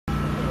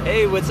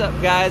Hey, what's up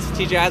guys?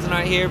 TJ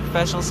Eisenhart here,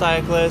 professional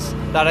cyclist.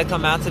 Thought I'd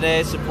come out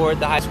today, support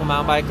the high school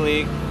mountain bike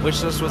league.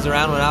 Wish this was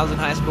around when I was in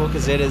high school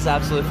because it is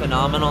absolutely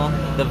phenomenal.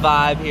 The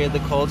vibe here, the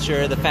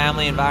culture, the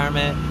family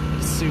environment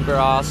is super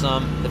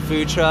awesome. The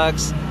food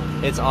trucks,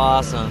 it's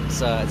awesome.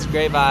 So it's a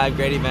great vibe,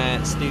 great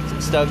event.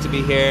 Stoked to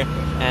be here,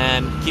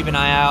 and keep an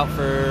eye out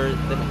for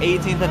the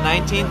 18th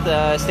and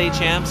 19th state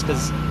champs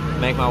because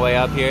make my way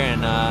up here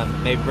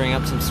and maybe bring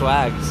up some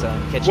swag. So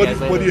catch you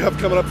guys later. What do you have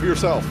coming up for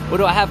yourself? What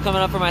do I have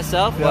coming up for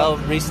myself? Yeah. Well,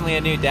 recently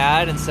a new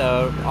dad, and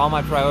so all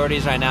my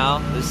priorities right now,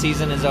 the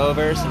season is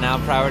over, so now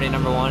priority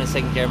number one is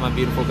taking care of my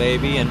beautiful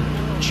baby and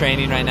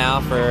training right now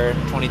for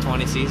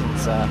 2020 season.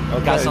 So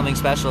got something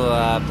special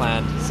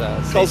planned. So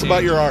tell us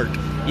about your art.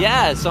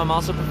 Yeah, so I'm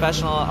also a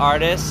professional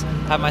artist.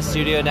 Have my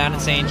studio down in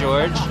St.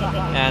 George,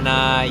 and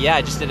yeah,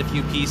 I just did a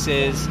few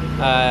pieces.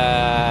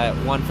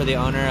 One for the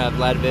owner of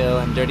Leadville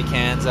and Dirty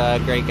Cans,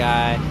 great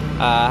guy.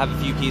 Have a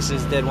few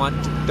pieces.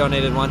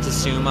 Donated one to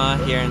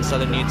SUMA here in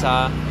Southern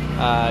Utah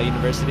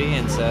University,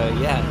 and so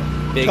yeah,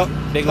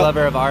 big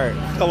lover of art.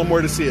 Tell them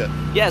where to see it.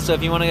 Yeah, so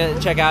if you want to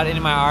check out any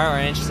of my art or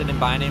are interested in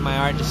buying any of my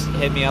art, just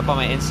hit me up on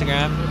my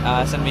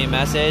Instagram, send me a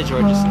message,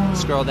 or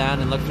just scroll down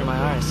and look through my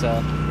art. So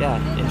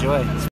yeah, enjoy.